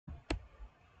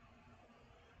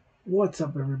What's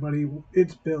up, everybody?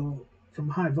 It's Bill from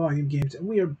High Volume Games, and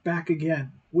we are back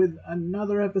again with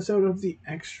another episode of the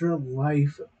Extra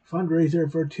Life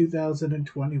fundraiser for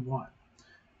 2021.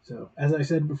 So, as I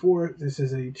said before, this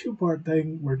is a two-part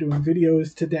thing. We're doing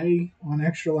videos today on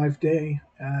Extra Life Day,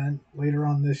 and later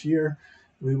on this year,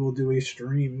 we will do a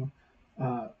stream.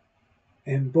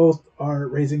 And both are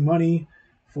raising money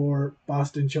for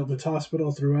Boston Children's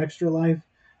Hospital through Extra Life.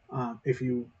 If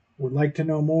you would like to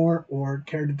know more or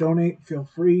care to donate, feel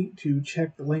free to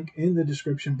check the link in the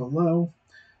description below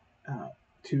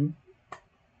to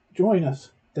join us.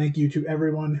 Thank you to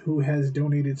everyone who has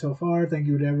donated so far. Thank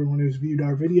you to everyone who's viewed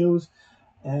our videos.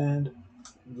 And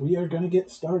we are going to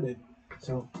get started.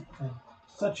 So,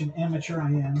 such an amateur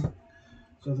I am.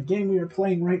 So the game we are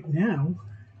playing right now,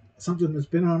 something that's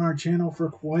been on our channel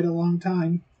for quite a long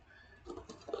time,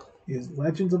 is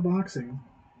Legends of Boxing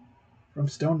from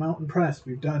Stone Mountain Press.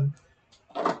 We've done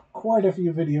quite a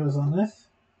few videos on this.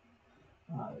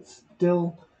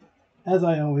 Still, as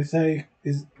I always say,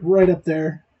 is right up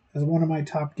there as one of my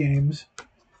top games.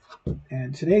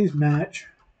 And today's match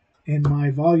in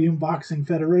my Volume Boxing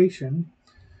Federation,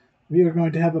 we are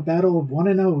going to have a battle of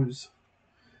 1-0s,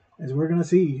 as we're going to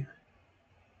see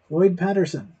Floyd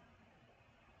Paterson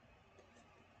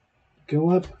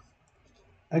go up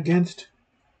against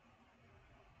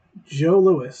Joe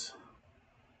Louis.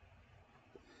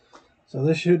 So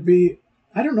this should be,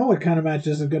 I don't know what kind of match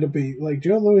this is going to be. Like,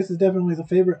 Joe Louis is definitely the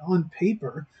favorite on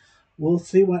paper. We'll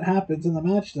see what happens in the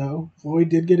match, though. Floyd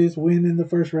did get his win in the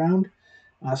first round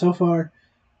so far.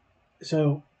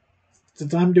 So,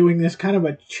 since I'm doing this kind of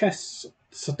a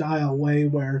chess-style way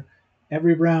where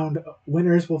every round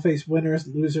winners will face winners,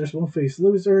 losers will face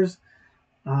losers.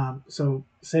 So,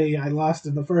 say I lost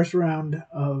in the first round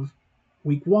of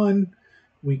week 1,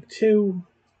 week 2,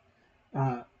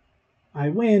 I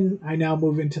win, I now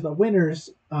move into the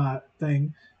winners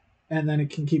thing, and then it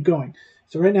can keep going.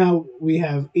 So right now we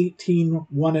have 18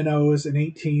 1-0s and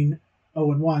 18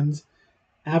 0-1s.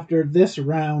 After this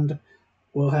round,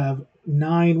 we'll have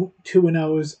 9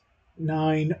 2-0s,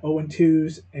 9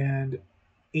 0-2s, and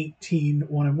 18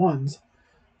 1-1s.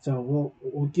 So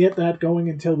we'll get that going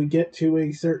until we get to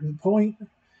a certain point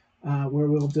where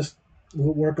we'll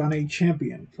work on a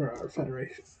champion for our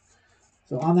federation.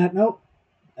 So on that note,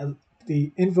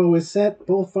 the info is set.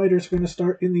 Both fighters are going to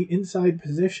start in the inside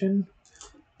position.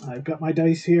 I've got my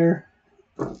dice here.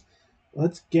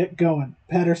 Let's get going.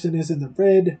 Paterson is in the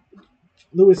red.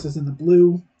 Louis is in the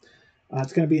blue.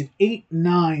 It's going to be an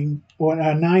 8-9 or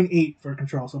a 9-8 for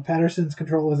control. So Paterson's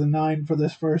control is a 9 for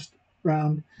this first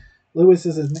round. Louis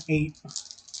is an 8.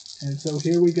 And so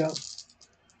here we go.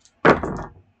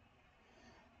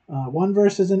 1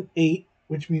 versus an 8,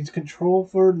 which means control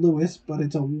for Louis, but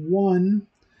it's a 1.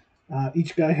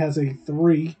 Each guy has a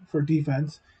 3 for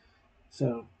defense.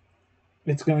 So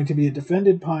it's going to be a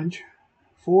defended punch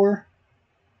for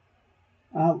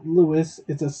Louis.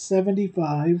 It's a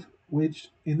 75, which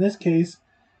in this case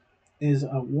is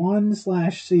a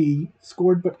 1/C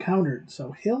scored but countered.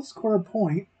 So he'll score a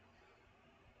point.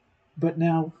 But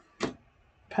now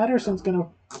Paterson's going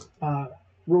to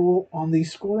roll on the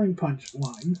scoring punch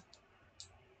line.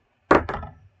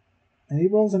 And he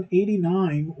rolls an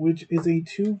 89, which is a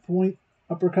 2-point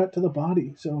uppercut to the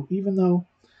body. So even though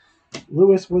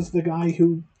Louis was the guy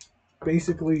who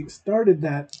basically started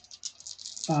that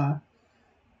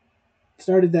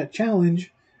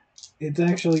challenge, it's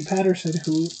actually Paterson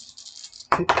who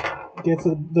gets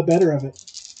the better of it.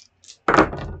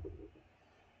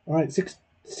 All right, 6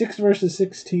 versus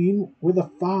 16 with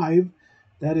a 5.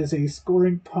 That is a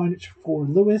scoring punch for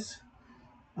Louis.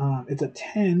 It's a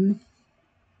 10,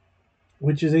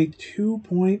 which is a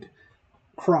 2-point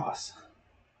cross.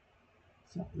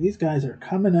 So these guys are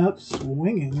coming up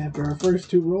swinging after our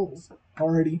first 2 rolls.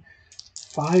 Already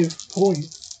 5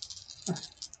 points.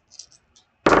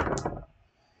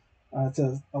 It's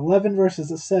a 11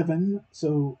 versus a 7,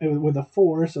 so with a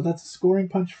 4, so that's a scoring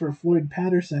punch for Floyd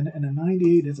Paterson, and a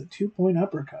 98 is a 2-point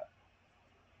uppercut.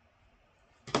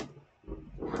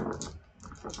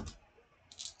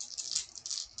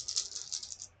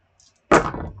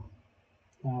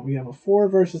 We have a 4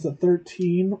 versus a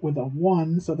 13 with a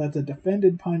 1, so that's a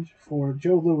defended punch for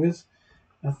Joe Louis.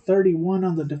 A 31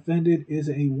 on the defended is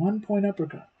a 1-point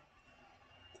uppercut.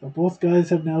 So both guys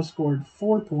have now scored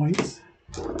 4 points.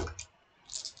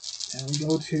 And we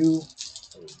go to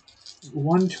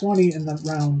 120 in the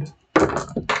round.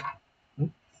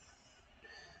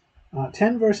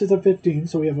 10 versus a 15,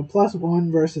 so we have a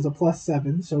 +1 versus a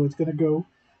 +7, so it's going to go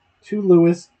to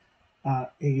Louis.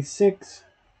 A 6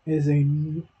 is a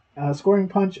scoring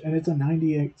punch, and it's a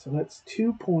 98, so that's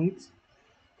 2 points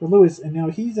for Lewis, and now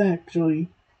he's actually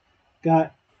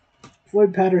got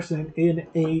Floyd Paterson in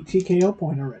a TKO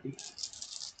point already.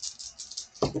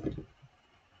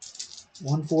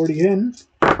 140 in.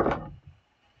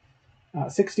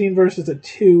 16 versus a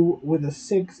 2 with a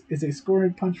 6 is a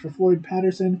scoring punch for Floyd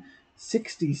Paterson.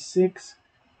 66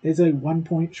 is a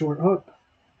 1-point short hook.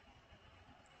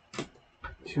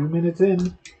 2 minutes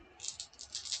in.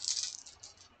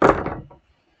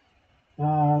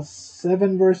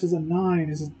 7 versus a 9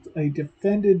 is a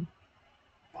defended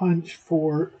punch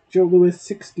for Joe Louis.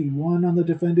 61 on the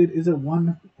defended is a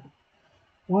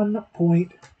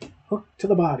 1-point hook to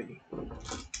the body.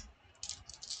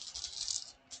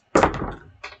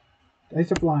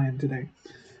 Dice are flying today.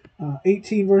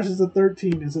 18 versus a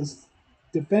 13 is a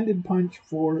defended punch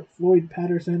for Floyd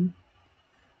Paterson.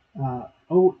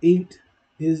 08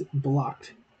 is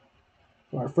blocked.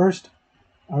 So our first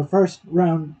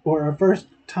round, or our first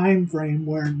time frame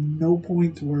where no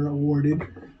points were awarded,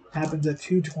 happens at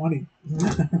 2:20.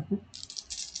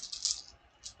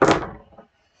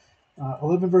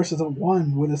 11 versus a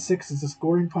 1 with a 6 is a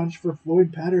scoring punch for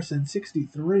Floyd Paterson.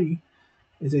 63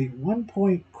 is a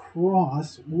 1-point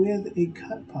cross with a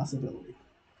cut possibility.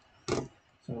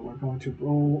 So we're going to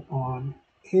roll on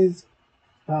his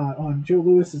on Joe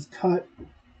Louis's cut,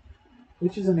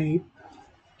 which is an 8.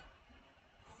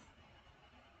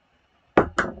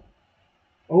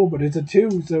 Oh, but it's a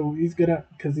 2, so he's gonna,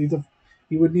 because he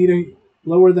would need a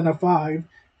lower than a 5.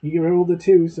 He rolled a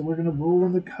 2, so we're gonna roll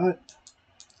on the cut.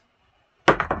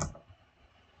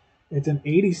 It's an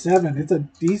 87. It's a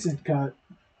decent cut.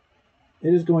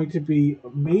 It is going to be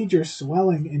major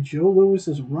swelling in Joe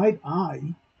Louis's right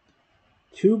eye.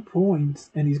 2 points,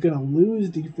 and he's going to lose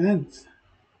defense.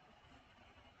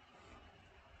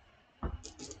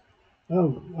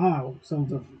 Oh, wow. So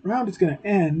the round is going to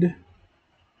end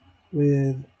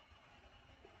with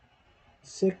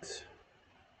 6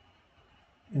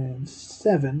 and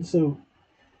 7. So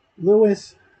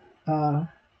Louis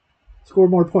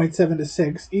scored more points,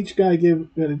 7-6. Each guy got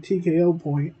a TKO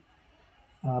point.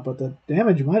 But the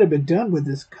damage might have been done with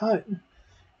this cut,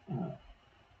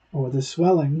 or the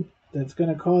swelling, that's going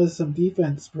to cause some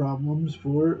defense problems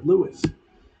for Louis.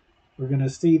 We're going to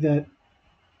see that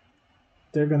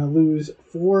they're going to lose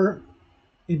 4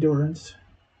 endurance.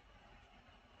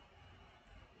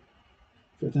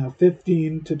 So it's now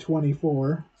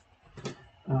 15-24.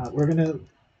 We're going to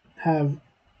have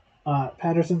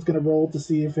Paterson's going to roll to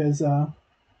see if his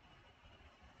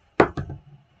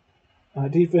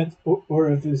defense,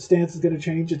 or if his stance is going to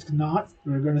change. It's not.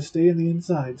 We're going to stay in the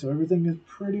inside. So everything is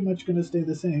pretty much going to stay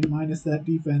the same, minus that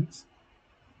defense.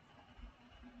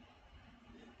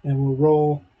 And we'll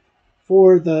roll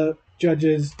for the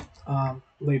judges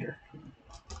later,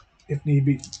 if need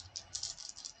be.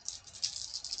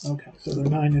 Okay, so they're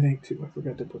 9 and 8 too. I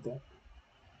forgot to put that.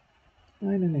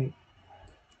 9 and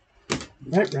 8.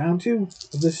 Right, round 2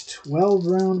 of this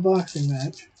 12-round boxing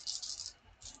match.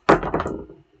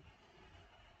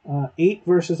 8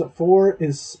 versus a 4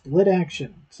 is split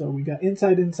action. So we got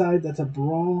inside, that's a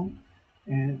brawl.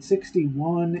 And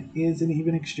 61 is an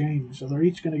even exchange. So they're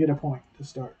each going to get a point to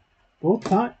start.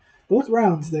 Both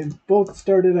rounds, they both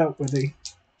started out with a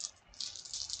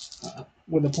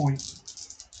point.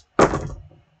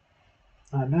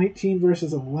 19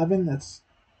 versus 11, that's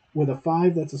with a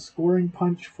 5. That's a scoring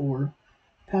punch for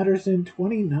Paterson.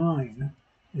 29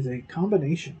 is a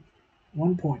combination.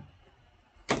 1 point.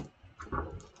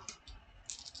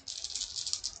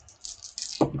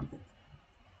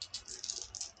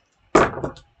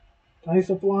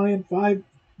 Dice are flying. 5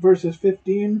 versus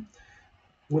 15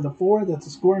 with a 4. That's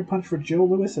a scoring punch for Joe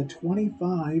Louis. A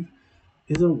 25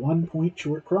 is a 1-point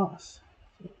short cross.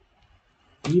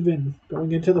 Even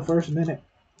going into the first minute.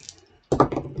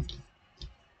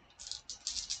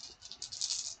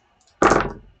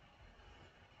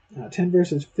 10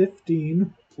 versus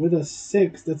 15 with a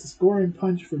 6. That's a scoring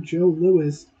punch for Joe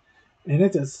Louis. And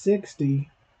it's a 60.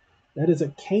 That is a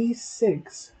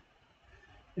K6.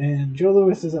 And Joe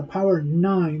Louis is a power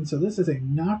 9, so this is a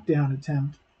knockdown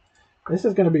attempt. This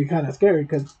is going to be kind of scary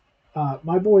because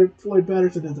my boy Floyd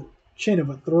Paterson has a chin of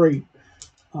a 3.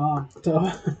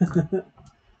 So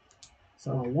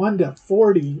a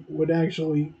 1-40 would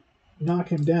actually knock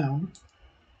him down.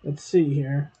 Let's see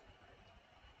here.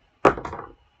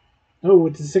 Oh,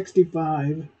 it's a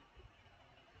 65.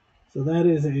 So that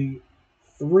is a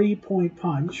 3-point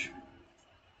punch.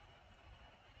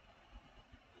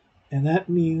 And that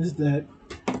means that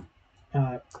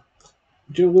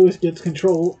Joe Louis gets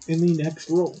control in the next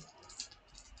roll.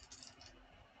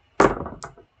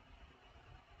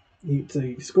 It's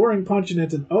a scoring punch, and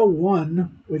it's an 0-1,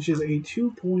 which is a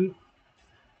 2-point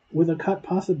with a cut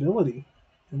possibility.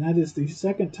 And that is the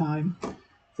second time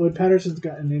Floyd Paterson's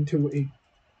gotten into a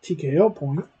TKO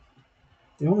point.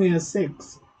 He only has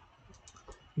 6.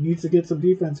 He needs to get some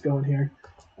defense going here.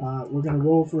 We're going to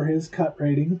roll for his cut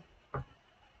rating,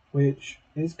 which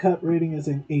his cut rating is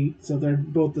an 8, so they're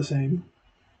both the same.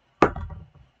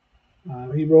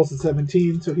 He rolls a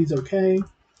 17, so he's okay.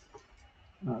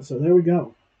 So there we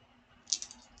go.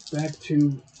 Back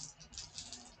to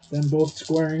them both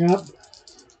squaring up.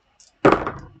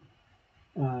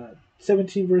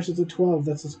 17 versus a 12.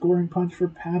 That's a scoring punch for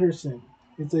Paterson.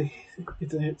 It's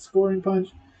a scoring punch.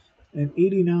 And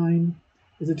 89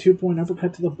 is a 2-point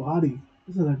uppercut to the body.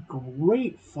 This is a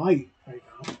great fight right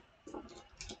now.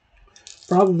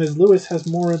 Problem is Lewis has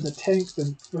more in the tank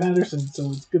than Paterson,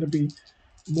 so it's going to be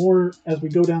more, as we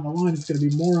go down the line, it's going to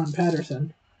be more on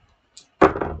Paterson.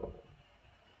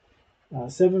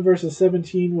 7 versus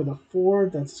 17 with a 4.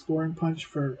 That's a scoring punch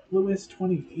for Lewis.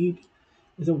 28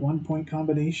 is a 1-point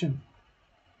combination.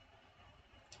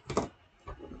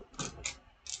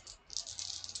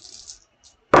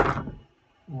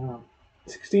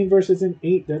 16 versus an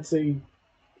 8. That's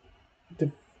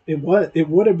it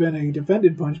would have been a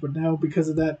defended punch, but now because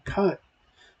of that cut,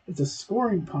 it's a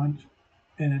scoring punch,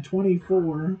 and a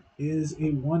 24 is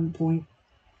a 1-point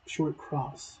short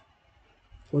cross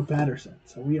for Paterson.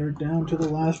 So we are down to the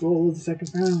last roll of the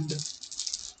second round.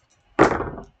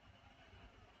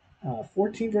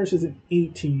 14 versus an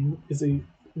 18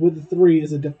 with a 3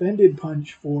 is a defended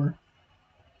punch for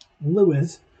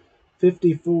Lewis.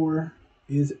 54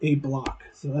 is a block.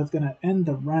 So that's going to end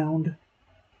the round.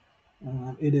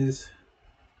 It is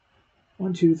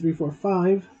 1, 2, 3, 4,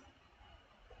 5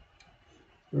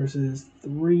 versus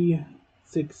 3,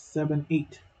 6, 7,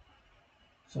 8.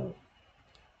 So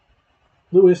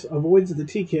Lewis avoids the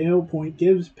TKO point,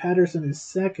 gives Paterson his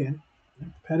second.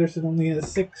 Paterson only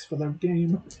has 6 for the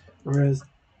game, whereas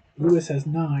Lewis has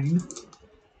 9.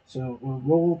 So we'll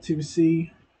roll to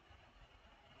see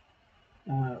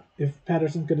if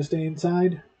Paterson's going to stay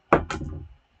inside.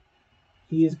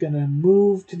 He is going to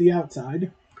move to the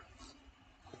outside.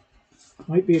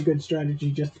 Might be a good strategy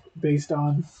just based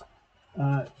on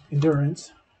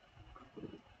endurance,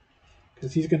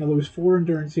 because he's going to lose 4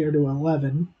 endurance here to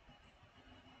 11.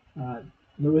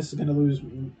 Lewis is going to lose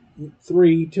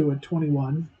 3 to a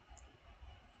 21.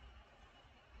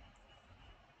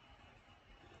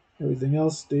 Everything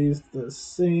else stays the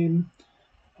same,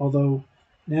 although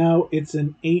now it's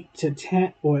an 8 to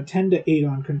 10 or a 10 to 8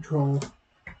 on control.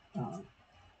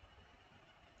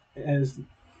 As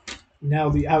now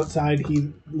the outside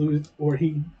he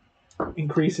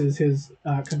increases his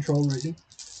control rating.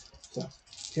 So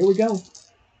here we go.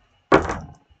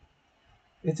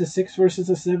 It's a 6 versus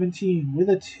a 17 with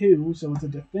a 2, so it's a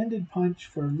defended punch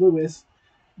for Lewis.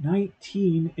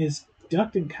 19 is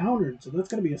ducked and countered, so that's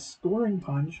going to be a scoring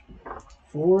punch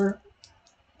for.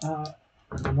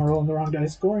 I'm rolling the wrong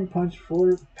dice. Scoring punch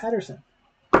for Paterson.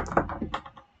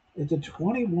 It's a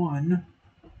 21.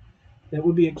 That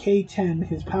would be a K10.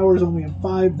 His power is only a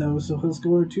 5, though, so he'll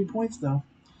score 2 points, though.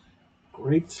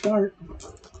 Great start.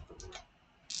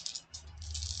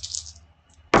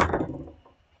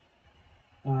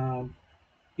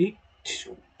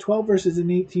 12 versus an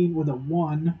 18 with a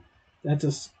 1. That's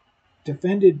a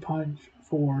defended punch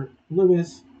for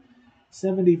Lewis.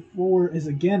 74 is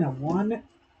again a 1,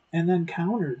 and then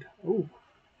countered. Oh,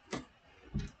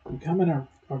 becoming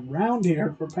around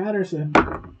here for Paterson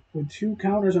with 2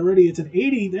 counters already. It's an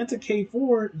 80. That's a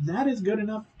K4. That is good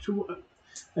enough to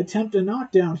attempt a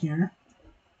knockdown here.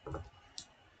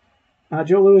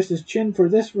 Joe Lewis's chin for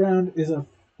this round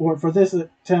for this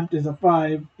attempt is a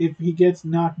 5. If he gets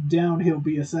knocked down, he'll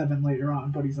be a 7 later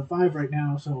on, but he's a 5 right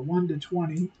now, so 1 to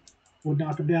 20 would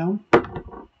knock him down.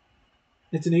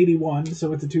 It's an 81,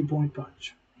 so it's a 2-point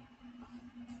punch.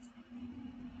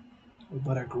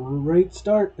 But a great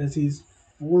start, as he's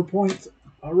 4 points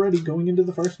already going into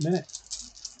the first minute.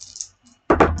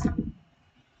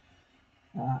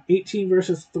 18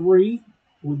 versus 3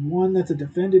 with 1. That's a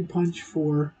defended punch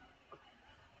for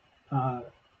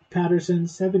Paterson.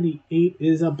 78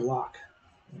 is a block.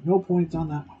 No points on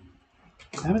that one.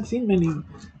 I haven't seen many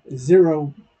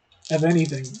 0 of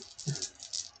anything.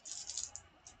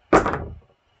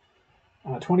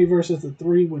 20 versus the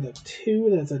 3 with a 2.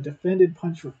 That's a defended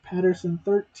punch for Paterson.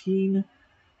 13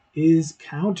 is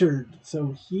countered.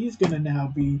 So he's going to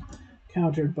now be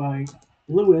countered by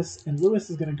Lewis, and Lewis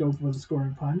is going to go for the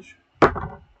scoring punch.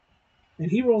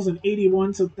 And he rolls an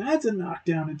 81, so that's a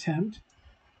knockdown attempt.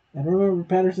 And remember,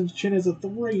 Paterson's chin is a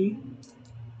 3.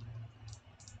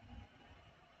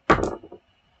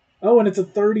 Oh, and it's a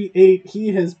 38. He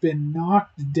has been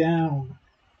knocked down.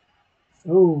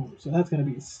 Oh, so that's going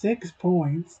to be 6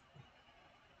 points.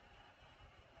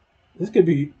 This could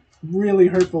be really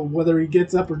hurtful whether he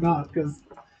gets up or not, because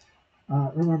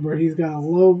remember, he's got a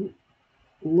low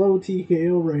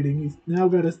TKO rating. He's now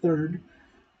got his third.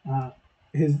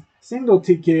 His single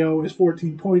TKO is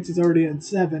 14 points. He's already at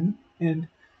 7. And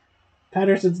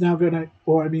Paterson's now going to,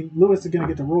 or I mean, Lewis is going to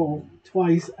get to roll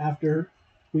twice after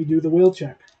we do the will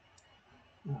check.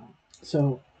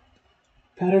 So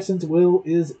Paterson's will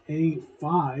is a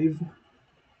 5.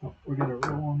 Oh, we're going to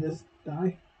roll on this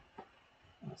die.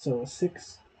 So a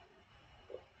 6.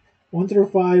 1 through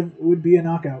 5 would be a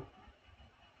knockout.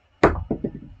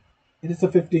 And it's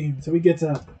a 15, so he gets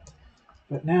up.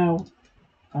 But now,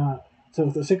 so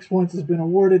the 6 points has been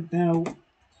awarded. Now,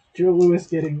 Joe Lewis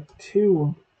getting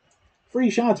 2 free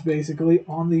shots, basically,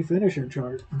 on the finisher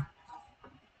chart.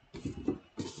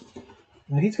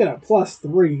 Now, he's got a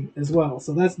 +3 as well,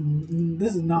 so this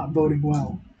is not boding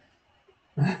well.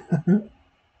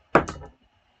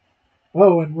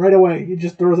 Oh, and right away, he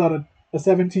just throws out a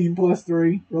 17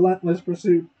 +3, relentless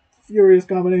pursuit, furious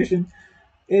combination.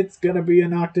 It's going to be a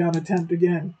knockdown attempt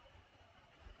again.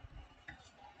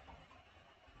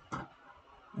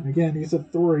 And again, he's a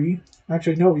 3.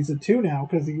 Actually, no, he's a 2 now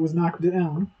because he was knocked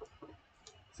down.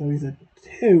 So he's a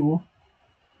 2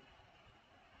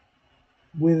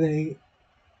 with a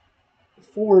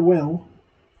 4 will.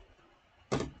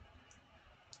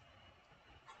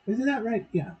 Isn't that right?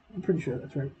 Yeah, I'm pretty sure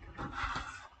that's right.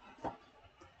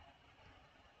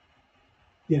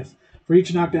 Yes. For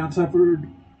each knockdown suffered,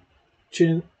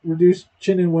 reduce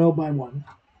chin and will by 1.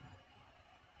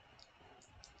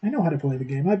 I know how to play the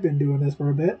game. I've been doing this for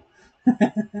a bit.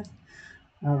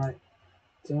 All right.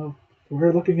 So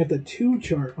we're looking at the 2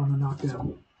 chart on the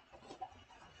knockdown.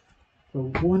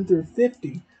 So 1 through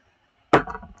 50.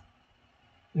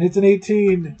 And it's an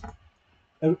 18.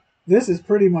 This is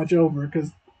pretty much over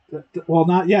because, well,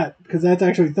 not yet, because that's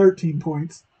actually 13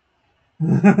 points.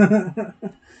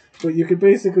 But you could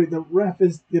basically, the ref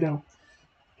is,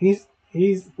 he's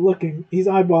looking, he's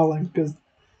eyeballing because.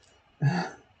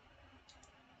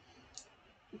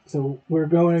 So we're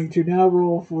going to now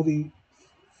roll for the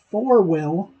 4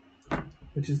 will,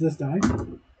 which is this die,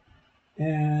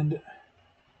 and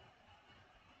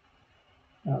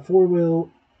 4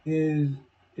 will is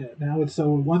now it's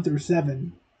so 1 through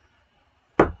 7.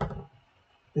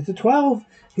 It's a 12.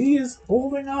 He is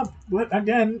holding up, but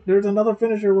again, there's another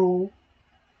finisher roll.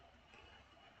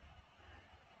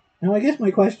 Now, I guess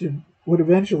my question would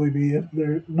eventually be, if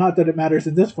there, not that it matters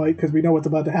in this fight because we know what's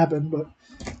about to happen, but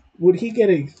would he get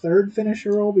a 3rd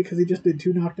finisher roll because he just did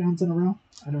 2 knockdowns in a row?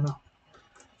 I don't know.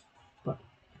 But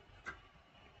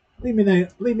leave me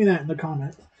that in the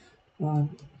comments.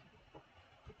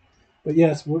 But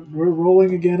yes, we're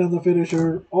rolling again on the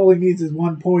finisher. All he needs is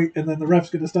 1 point, and then the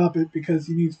ref's going to stop it because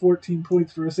he needs 14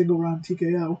 points for a single round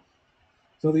TKO.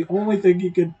 So the only thing he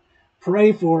could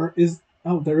pray for is,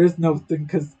 there is no thing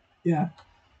because, yeah,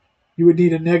 you would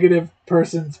need a negative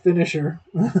person's finisher.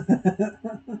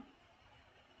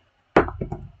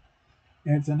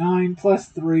 And it's a 9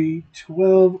 +3,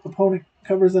 12. Opponent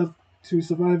covers up to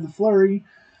survive the flurry,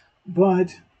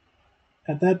 but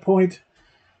at that point,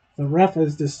 the ref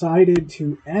has decided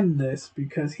to end this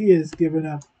because he has given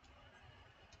up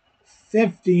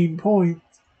 15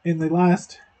 points in the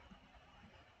last,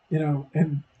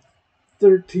 and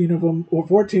 13 of them, or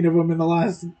 14 of them in the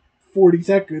last 40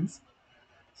 seconds.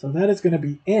 So that is going to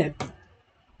be it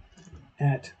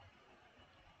at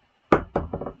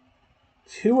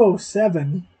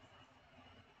 2:07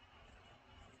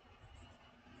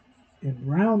 in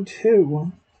round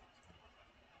 2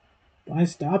 by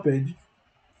stoppage.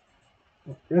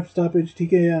 Ref stoppage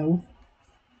TKO.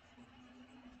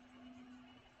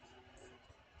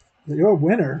 Your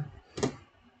winner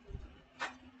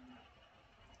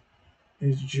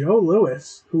is Joe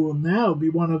Lewis, who will now be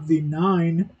one of the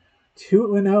 9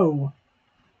 2-0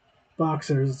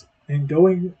 boxers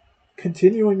and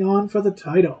continuing on for the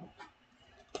title.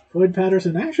 Floyd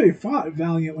Paterson actually fought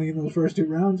valiantly in those first 2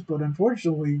 rounds, but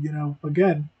unfortunately,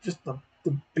 again, just the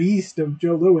beast of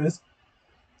Joe Lewis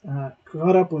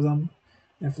caught up with him.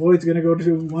 And Floyd's going to go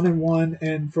to 1-1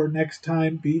 and for next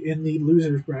time be in the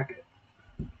loser's bracket.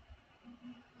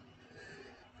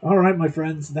 All right, my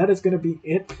friends, that is going to be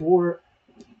it for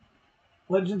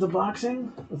Legends of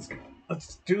Boxing.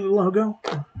 Let's do the logo.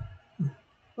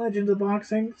 Legends of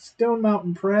Boxing, Stone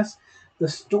Mountain Press. The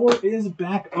store is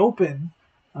back open.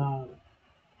 The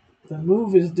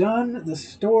move is done. The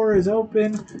store is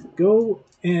open. Go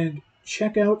and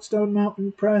check out Stone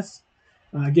Mountain Press.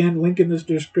 Again, link in the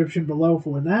description below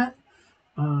for that.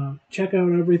 Check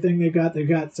out everything they got. They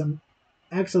got some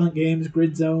excellent games,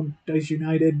 Grid Zone, Dice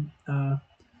United,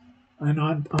 and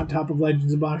on top of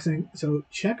Legends of Boxing. So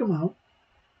check them out.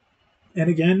 And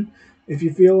again, if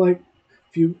you feel like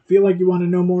you want to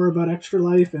know more about Extra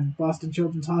Life and Boston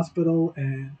Children's Hospital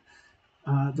and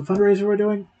the fundraiser we're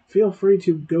doing, feel free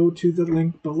to go to the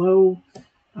link below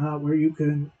where you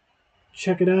can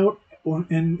check it out.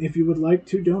 And if you would like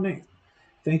to donate,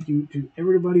 thank you to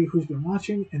everybody who's been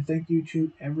watching, and thank you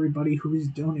to everybody who's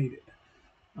donated.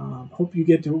 Hope you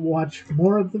get to watch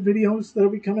more of the videos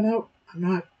that'll be coming out.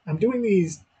 I'm doing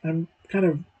these. I'm kind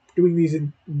of doing these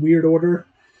in weird order,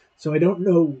 so I don't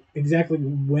know exactly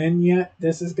when yet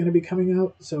this is going to be coming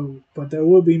out. So, but there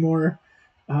will be more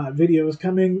videos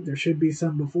coming. There should be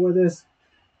some before this.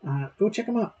 Go check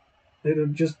them out. It'll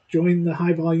just join the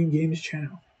High Volume Games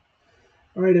channel.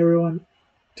 All right, everyone.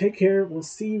 Take care. We'll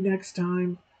see you next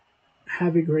time.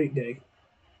 Have a great day.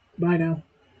 Bye now.